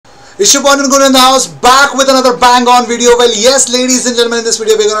It's your boy Guru in the house, back with another bang on video. Well, yes, ladies and gentlemen, in this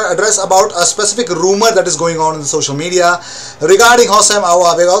video we're going to address about a specific rumor that is going on in the social media regarding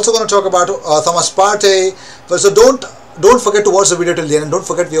Aouar. We're also going to talk about Thomas Partey. So don't forget to watch the video till the end, and don't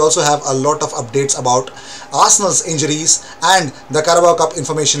forget we also have a lot of updates about Arsenal's injuries and the Carabao Cup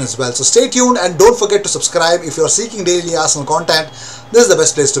information as well. So stay tuned and don't forget to subscribe if you're seeking daily Arsenal content. This is the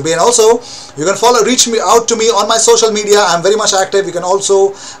best place to be. And also you can reach out to me on my social media. I'm very much active. You can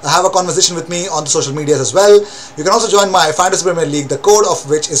also have a conversation with me on the social medias as well. You can also join my Fantasy Premier League, the code of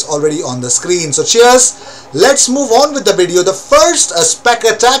which is already on the screen. So cheers. Let's move on with the video. The first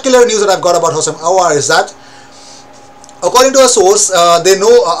spectacular news that I've got about Aouar is that, according to a source,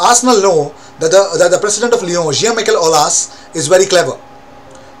 Arsenal know that the president of Lyon, Jean-Michel Aulas, is very clever.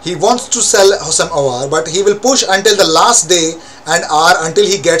 He wants to sell Aouar, but he will push until the last day and hour until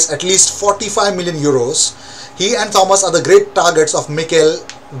he gets at least 45 million euros. He and Thomas are the great targets of Mikel.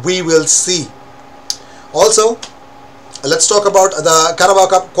 We will see. Also, let's talk about the Carabao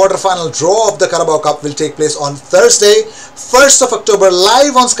Cup quarter-final. Draw of the Carabao Cup will take place on Thursday, 1st of October,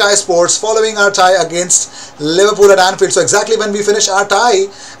 live on Sky Sports, following our tie against Liverpool at Anfield. So exactly when we finish our tie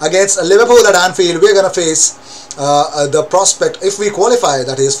against Liverpool at Anfield, we're going to face the prospect, if we qualify,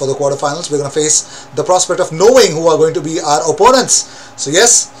 that is, for the quarterfinals, we're going to face the prospect of knowing who are going to be our opponents. So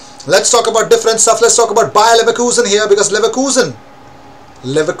yes, let's talk about different stuff. Let's talk about Bayer Leverkusen here, because Leverkusen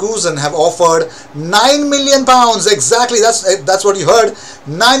have offered £9 million. Exactly, that's what you heard.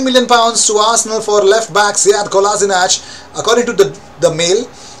 £9 million to Arsenal for left back Sead Kolasinac, according to the Mail,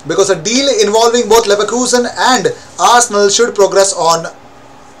 because a deal involving both Leverkusen and Arsenal should progress on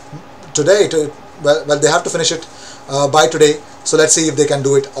today. Well, they have to finish it by today. So let's see if they can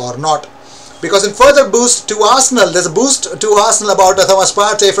do it or not. Because in further boost to Arsenal, there's a boost to Arsenal about Thomas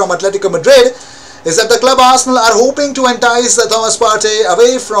Partey from Atletico Madrid, is that the club Arsenal are hoping to entice Thomas Partey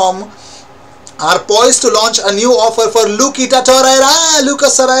away from, are poised to launch a new offer for Lucas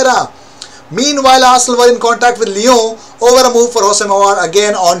Torreira. Meanwhile, Arsenal were in contact with Lyon over a move for Aouar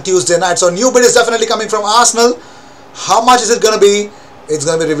again on Tuesday night. So new bid is definitely coming from Arsenal. How much is it going to be? It's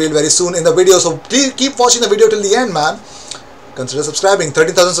going to be revealed very soon in the video. So please keep watching the video till the end, man. Consider subscribing.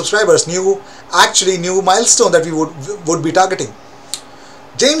 13,000 subscribers. New milestone that we would be targeting.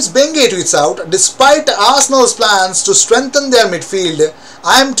 James Benge tweets out, despite Arsenal's plans to strengthen their midfield,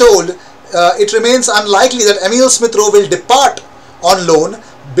 I am told it remains unlikely that Emile Smith-Rowe will depart on loan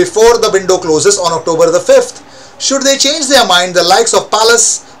before the window closes on October the 5th. Should they change their mind, the likes of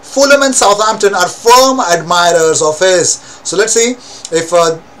Palace, Fulham and Southampton are firm admirers of his. So let's see if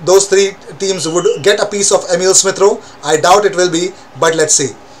those three teams would get a piece of Emile Smith-Rowe. I doubt it will be, but let's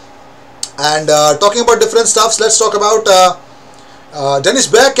see. And talking about different stuffs, let's talk about Dennis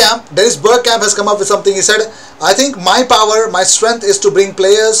Bergkamp. Dennis Bergkamp has come up with something. He said, I think my strength is to bring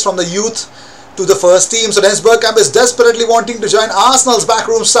players from the youth to the first team. So Dennis Bergkamp is desperately wanting to join Arsenal's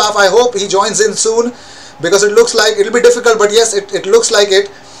backroom staff. I hope he joins in soon, because it looks like it'll be difficult, but yes, it looks like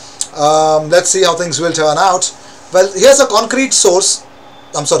it. Let's see how things will turn out. Well, here's a concrete source.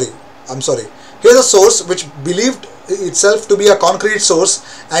 I'm sorry. Here's a source which believed itself to be a concrete source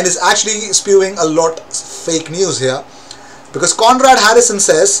and is actually spewing a lot of fake news here. Because Conrad Harrison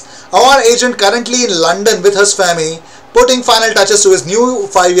says, our agent currently in London with his family, putting final touches to his new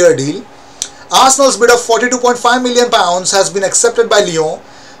 5-year deal. Arsenal's bid of £42.5 million has been accepted by Lyon.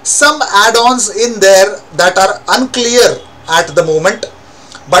 Some add-ons in there that are unclear at the moment,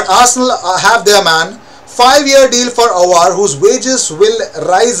 but Arsenal have their man. 5-year deal for Aouar, whose wages will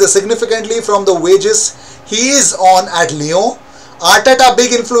rise significantly from the wages he is on at Lyon. Arteta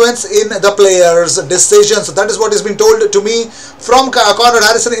big influence in the players' decisions. So that is what has been told to me from Conrad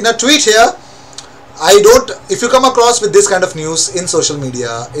Harrison in a tweet here. If you come across with this kind of news in social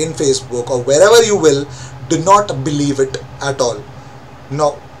media, in Facebook or wherever you will, do not believe it at all.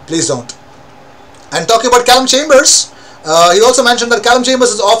 No, please don't. And talking about Callum Chambers, he also mentioned that Callum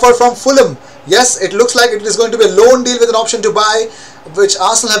Chambers is offered from Fulham. Yes, it looks like it is going to be a loan deal with an option to buy, which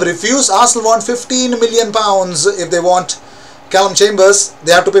Arsenal have refused. Arsenal want £15 million if they want Callum Chambers.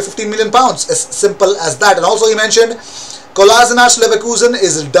 They have to pay £15 million. As simple as that. And also he mentioned Kolasinac Leverkusen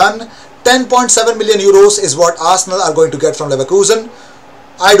is done. 10.7 million euros is what Arsenal are going to get from Leverkusen.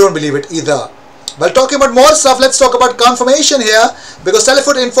 I don't believe it either. Well, talking about more stuff, let's talk about confirmation here, because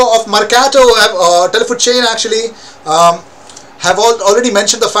Telefoot info of Mercato, Telefoot chain actually, have already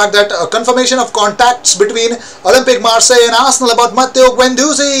mentioned the fact that confirmation of contacts between Olympique Marseille and Arsenal about Matteo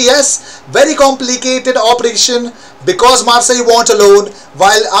Guendouzi. Yes, very complicated operation, because Marseille want a loan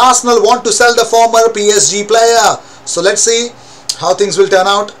while Arsenal want to sell the former PSG player. So let's see how things will turn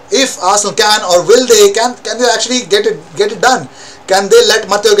out. If Arsenal can, or will they, can they actually get it done? Can they let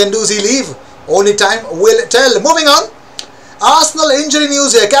Matteo Guendouzi leave? Only time will tell. Moving on. Arsenal injury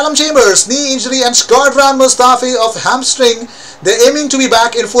news here. Callum Chambers, knee injury, and Shkodran Mustafi of hamstring. They're aiming to be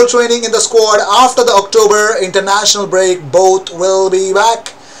back in full training in the squad after the October international break. Both will be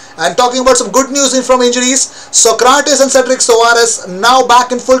back. And talking about some good news from injuries, Socrates and Cedric Soares now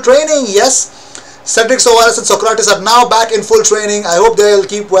back in full training. Yes, Cedric Soares and Socrates are now back in full training. I hope they'll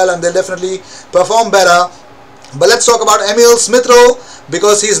keep well and they'll definitely perform better. But let's talk about Emil Smith-Rowe,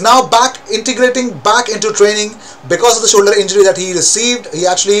 because he's now integrating back into training because of the shoulder injury that he received. He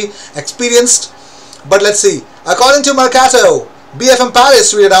actually experienced. But let's see. According to Mercato, BFM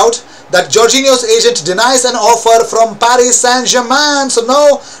Paris tweeted out that Jorginho's agent denies an offer from Paris Saint-Germain. So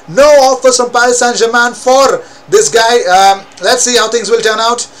no offers from Paris Saint-Germain for this guy. Let's see how things will turn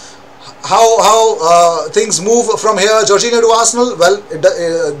out. How things move from here. Jorginho to Arsenal. Well,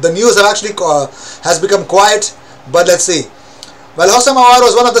 the news have actually has become quiet. But let's see. Well, Hosam Aouar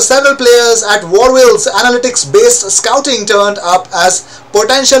was one of the several players at Warwill's analytics-based scouting turned up as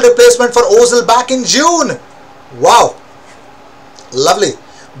potential replacement for Ozil back in June. Wow. Lovely.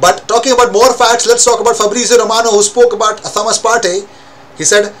 But talking about more facts, let's talk about Fabrizio Romano, who spoke about Thomas Partey. He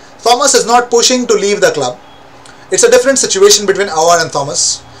said, Thomas is not pushing to leave the club. It's a different situation between Aouar and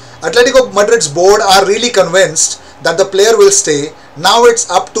Thomas. Atletico Madrid's board are really convinced that the player will stay. Now it's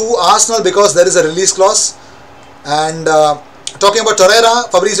up to Arsenal because there is a release clause. And talking about Torreira,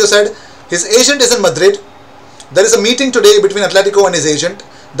 Fabrizio said, his agent is in Madrid. There is a meeting today between Atletico and his agent.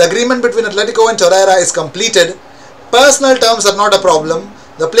 The agreement between Atletico and Torreira is completed. Personal terms are not a problem.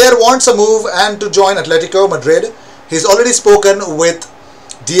 The player wants a move and to join Atletico Madrid. He's already spoken with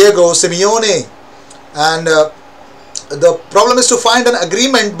Diego Simeone. And the problem is to find an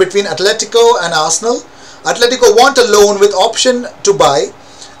agreement between Atletico and Arsenal. Atletico want a loan with option to buy.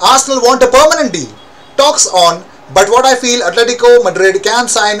 Arsenal want a permanent deal. Talks on, but what I feel, Atletico Madrid can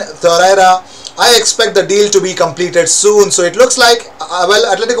sign Torreira. I expect the deal to be completed soon. So it looks like,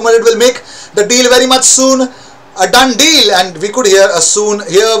 well, Atletico Madrid will make the deal very much soon. A done deal, and we could hear a soon.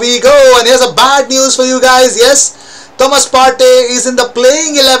 Here we go. And here's a bad news for you guys. Yes, Thomas Partey is in the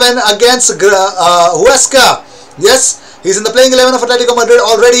playing 11 against Huesca. Yes, he's in the playing 11 of Atletico Madrid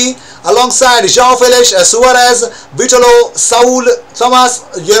already, alongside João Felix, Suarez, Vitolo, Saul, Thomas,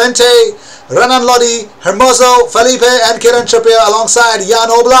 Llorente, Renan Lodi, Hermoso, Felipe, and Kieran Trippier alongside Jan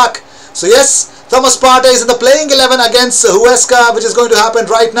Oblak. So yes, Thomas Partey is in the playing 11 against Huesca, which is going to happen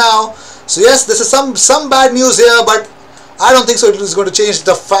right now. So yes, this is some bad news here, but I don't think so. It is going to change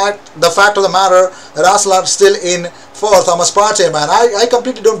the fact of the matter that Arsenal are still in for Thomas Partey, man. I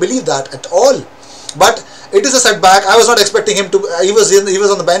completely don't believe that at all. But it is a setback. I was not expecting him to. He was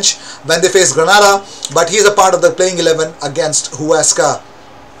on the bench when they faced Granada, but he is a part of the playing 11 against Huesca.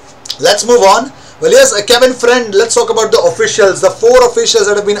 Let's move on. Well, yes, Kevin Friend. Let's talk about the officials. The 4 officials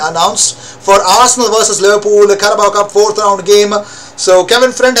that have been announced for Arsenal versus Liverpool, the Carabao Cup 4th round game. So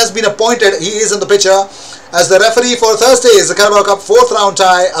Kevin Friend has been appointed. He is in the picture as the referee for Thursday's the Carabao Cup 4th round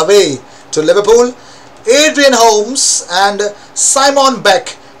tie away to Liverpool. Adrian Holmes and Simon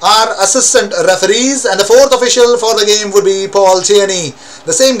Beck are assistant referees, and the 4th official for the game would be Paul Tierney,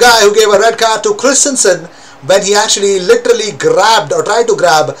 the same guy who gave a red card to Christensen when he actually literally grabbed or tried to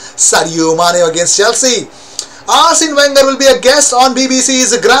grab Sadio Mane against Chelsea. Arsene Wenger will be a guest on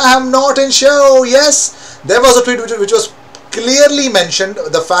BBC's Graham Norton show. Yes, there was a tweet which was clearly mentioned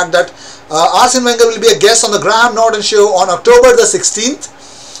the fact that Arsene Wenger will be a guest on the Graham Norton show on October the 16th,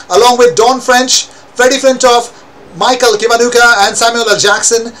 along with Don French, Freddie Flintoff, Michael Kiwanuka and Samuel L.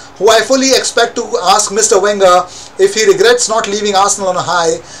 Jackson, who I fully expect to ask Mr. Wenger if he regrets not leaving Arsenal on a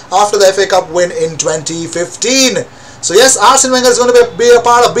high after the FA Cup win in 2015. So yes, Arsene Wenger is going to be a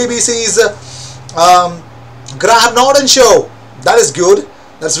part of BBC's Graham Norton show. That is good.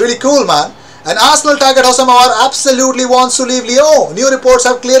 That's really cool, man. And Arsenal target Hosam Aouar absolutely wants to leave Lyon. New reports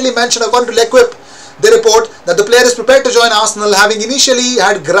have clearly mentioned, according to L'Equipe, they report that the player is prepared to join Arsenal, having initially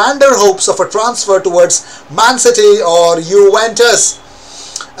had grander hopes of a transfer towards Man City or Juventus.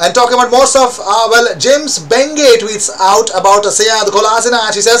 And talking about more stuff, well, James Benge tweets out about Sead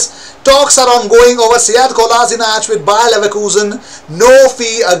Kolasinac. He says, talks are ongoing over Sead Kolasinac with Bayer Leverkusen. No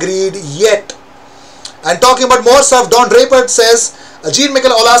fee agreed yet. And talking about more stuff, Don Draper says,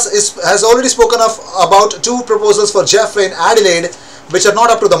 Jean-Michel Aulas has already spoken about 2 proposals for Jeffrey in Adelaide, which are not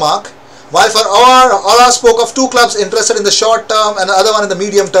up to the mark. While for Aouar spoke of 2 clubs interested in the short term and the other one in the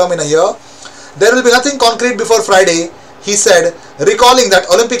medium term in a year. There will be nothing concrete before Friday, he said, recalling that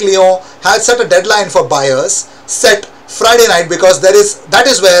Olympique Lyon had set a deadline for buyers set Friday night because that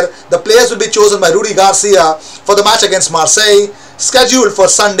is where the players will be chosen by Rudi Garcia for the match against Marseille, scheduled for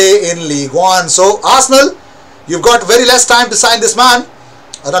Sunday in Ligue 1. So Arsenal, You've got very less time to sign this man.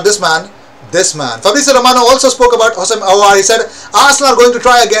 Not this man. This man. Fabrizio Romano also spoke about Hossein Aouar. He said Arsenal are going to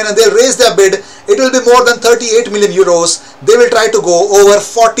try again and they'll raise their bid. It will be more than 38 million euros. They will try to go over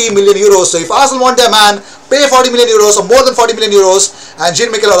 40 million euros. So if Arsenal want their man, pay 40 million euros or more than 40 million euros. And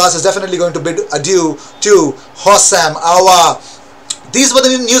Jean-Michel Aulas is definitely going to bid adieu to Hossein Aouar. These were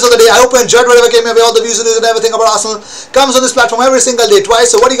the news of the day. I hope you enjoyed whatever came your way. All the views and news and everything about Arsenal comes on this platform every single day,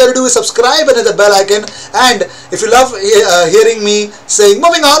 twice. So what you got to do is subscribe and hit the bell icon. And if you love hearing me saying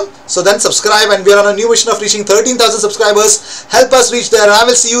moving on, so then subscribe. And we are on a new mission of reaching 13,000 subscribers. Help us reach there. And I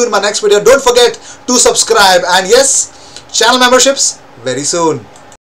will see you in my next video. Don't forget to subscribe. And yes, channel memberships very soon.